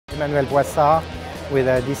Emmanuel Boissard with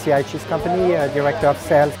a DCI cheese company, director of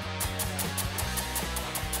sales.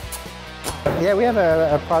 Yeah, we have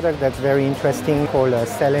a product that's very interesting called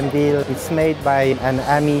Celemville. It's made by an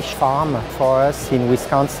Amish farm for us in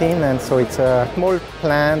Wisconsin, and so it's a small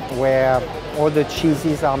plant where all the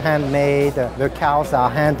cheeses are handmade, the cows are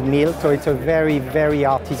hand-milled, so it's a very, very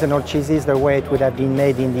artisanal cheeses, the way it would have been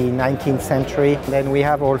made in the 19th century. Then we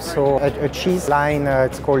have also a cheese line,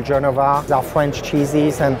 it's called Genova. These are French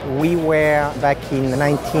cheeses, and we were, back in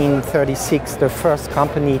 1936, the first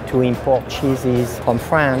company to import cheeses from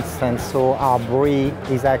France, and so our brie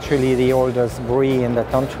is actually the oldest brie in the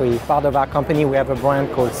country. Part of our company, we have a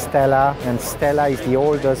brand called Stella, and Stella is the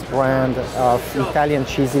oldest brand of Italian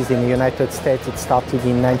cheeses in the United States. It started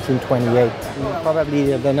in 1928.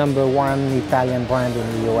 Probably the #1 Italian brand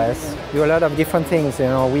in the US. We do a lot of different things.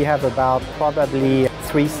 We have about probably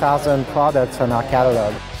 3,000 products on our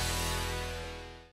catalog.